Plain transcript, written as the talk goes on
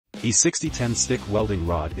E6010 stick welding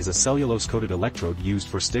rod is a cellulose-coated electrode used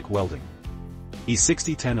for stick welding.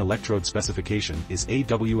 E6010 electrode specification is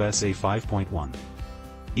AWSA 5.1.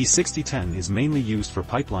 E6010 is mainly used for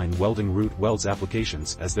pipeline welding root welds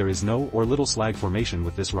applications as there is no or little slag formation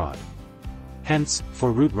with this rod. Hence,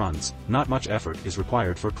 for root runs, not much effort is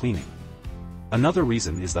required for cleaning. Another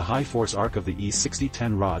reason is the high force arc of the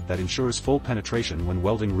E6010 rod that ensures full penetration when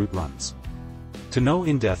welding root runs. To know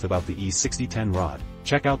in depth about the E6010 rod,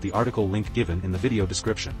 check out the article link given in the video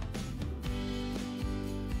description.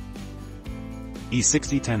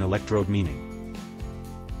 E6010 electrode meaning.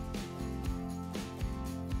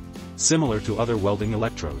 Similar to other welding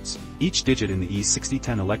electrodes, each digit in the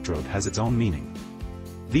E6010 electrode has its own meaning.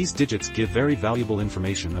 These digits give very valuable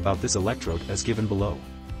information about this electrode as given below.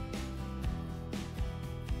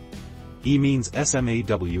 E means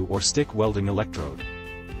SMAW or stick welding electrode.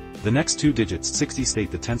 The next two digits 60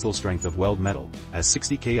 state the tensile strength of weld metal, as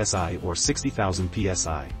 60 ksi or 60,000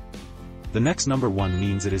 psi. The next number 1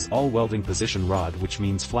 means it is all welding position rod, which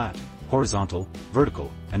means flat, horizontal,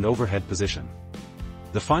 vertical, and overhead position.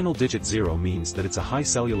 The final digit 0 means that it's a high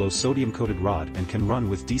cellulose sodium-coated rod and can run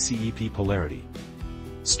with DCEP polarity.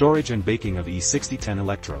 Storage and baking of E6010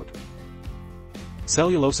 electrode.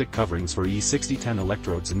 Cellulosic coverings for E6010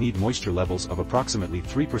 electrodes need moisture levels of approximately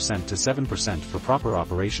 3% to 7% for proper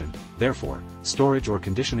operation, therefore, storage or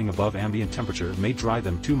conditioning above ambient temperature may dry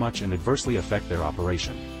them too much and adversely affect their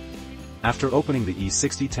operation. After opening the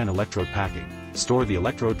E6010 electrode packing, store the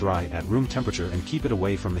electrode dry at room temperature and keep it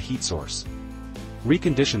away from the heat source.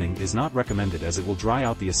 Reconditioning is not recommended as it will dry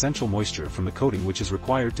out the essential moisture from the coating, which is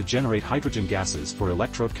required to generate hydrogen gases for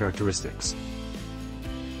electrode characteristics.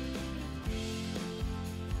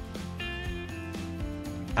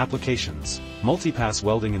 Applications: multipass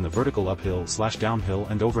welding in the vertical uphill/downhill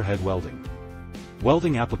and overhead welding.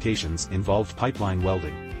 Welding applications involved pipeline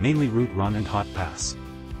welding, mainly root run and hot pass.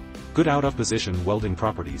 Good out-of-position welding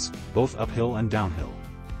properties, both uphill and downhill.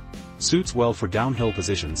 Suits well for downhill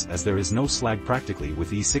positions as there is no slag practically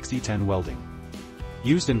with E6010 welding.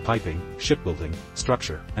 Used in piping, shipbuilding,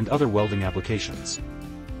 structure, and other welding applications.